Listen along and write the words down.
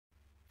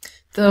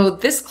So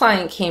this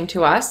client came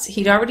to us.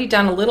 He'd already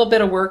done a little bit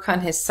of work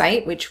on his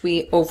site, which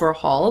we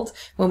overhauled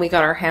when we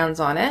got our hands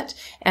on it.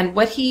 And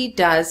what he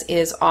does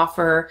is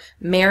offer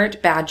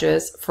merit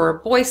badges for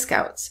Boy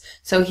Scouts.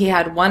 So he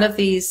had one of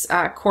these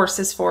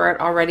courses for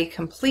it already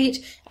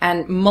complete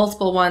and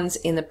multiple ones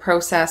in the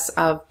process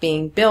of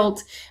being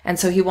built. And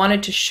so he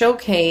wanted to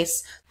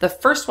showcase the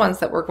first ones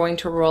that we're going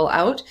to roll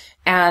out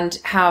and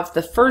have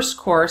the first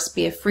course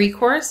be a free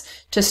course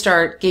to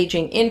start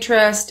gauging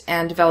interest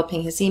and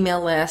developing his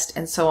email list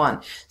and so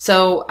on.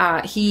 So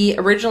he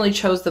originally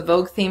chose the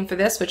Vogue theme for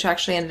this, which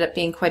actually ended up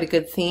being quite a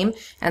good theme.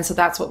 And so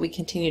that's what we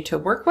continue to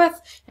work with.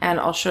 And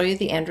I'll show you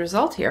the end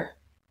result here.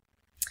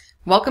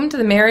 Welcome to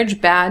the Marriage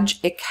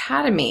Badge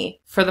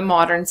Academy for the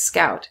Modern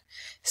Scout.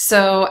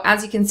 So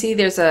as you can see,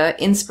 there's an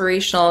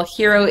inspirational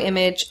hero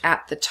image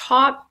at the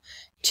top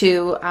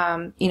to,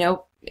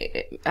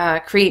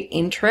 create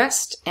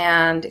interest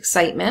and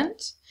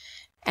excitement.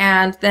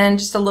 And then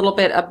just a little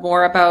bit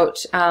more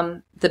about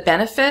the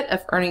benefit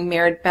of earning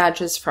merit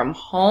badges from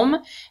home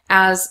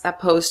as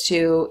opposed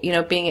to,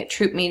 being at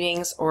troop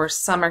meetings or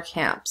summer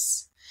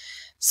camps.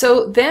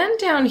 So then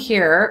down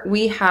here,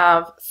 we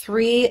have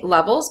 3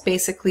 levels,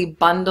 basically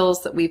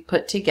bundles that we've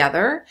put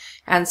together.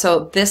 And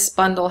so this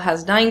bundle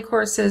has 9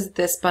 courses,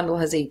 this bundle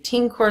has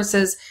 18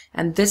 courses,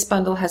 and this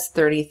bundle has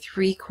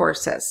 33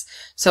 courses.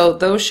 So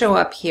those show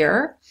up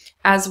here,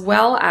 as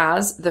well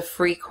as the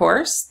free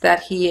course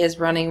that he is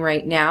running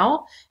right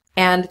now,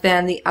 and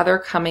then the other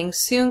coming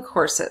soon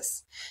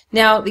courses.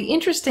 Now, the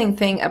interesting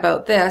thing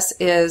about this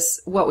is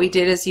what we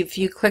did is if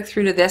you click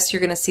through to this, you're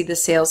going to see the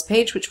sales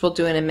page, which we'll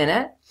do in a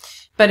minute.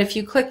 But if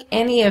you click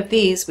any of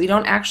these, we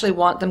don't actually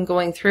want them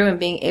going through and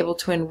being able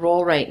to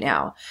enroll right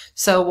now.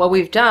 So what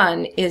we've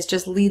done is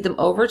just lead them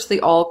over to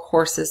the All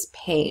Courses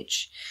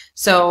page.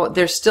 So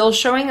they're still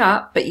showing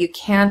up, but you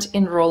can't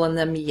enroll in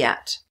them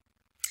yet.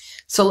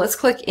 So let's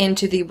click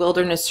into the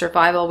Wilderness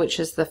Survival, which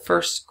is the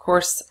first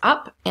course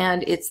up,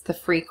 and it's the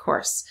free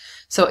course.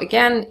 So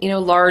again,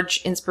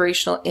 large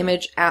inspirational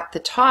image at the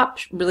top,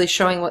 really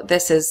showing what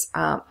this is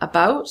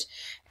about.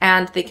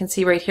 And they can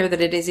see right here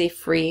that it is a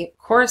free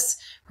course.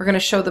 We're going to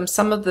show them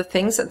some of the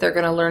things that they're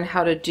going to learn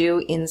how to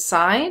do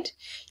inside.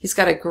 He's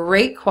got a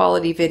great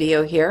quality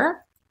video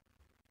here.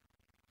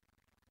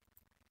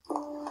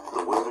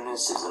 The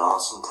wilderness is an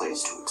awesome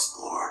place to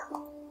explore.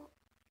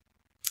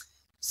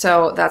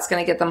 So that's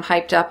going to get them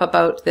hyped up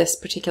about this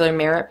particular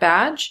merit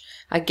badge.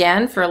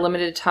 Again, for a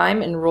limited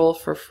time, enroll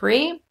for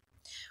free.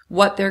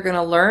 What they're going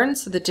to learn,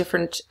 so the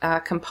different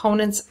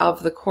components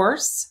of the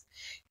course.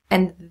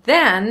 And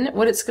then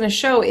what it's going to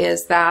show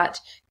is that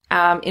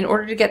in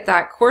order to get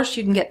that course,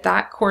 you can get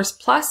that course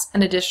plus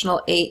an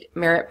additional 8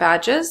 merit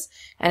badges.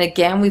 And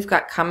again, we've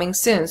got coming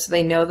soon. So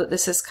they know that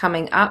this is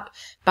coming up.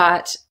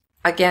 But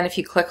again, if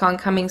you click on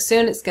coming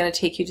soon, it's going to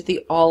take you to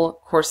the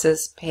All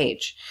Courses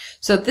page.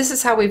 So this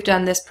is how we've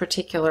done this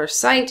particular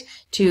site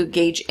to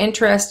gauge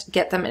interest,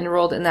 get them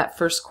enrolled in that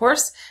first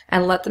course,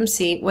 and let them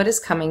see what is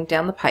coming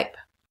down the pipe.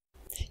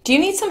 Do you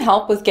need some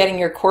help with getting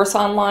your course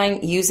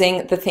online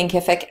using the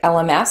Thinkific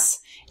LMS?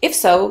 If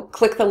so,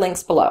 click the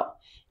links below.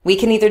 We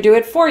can either do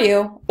it for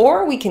you,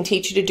 or we can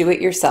teach you to do it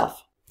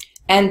yourself.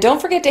 And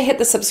don't forget to hit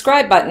the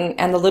subscribe button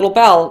and the little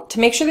bell to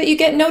make sure that you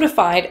get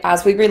notified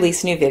as we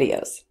release new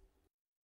videos.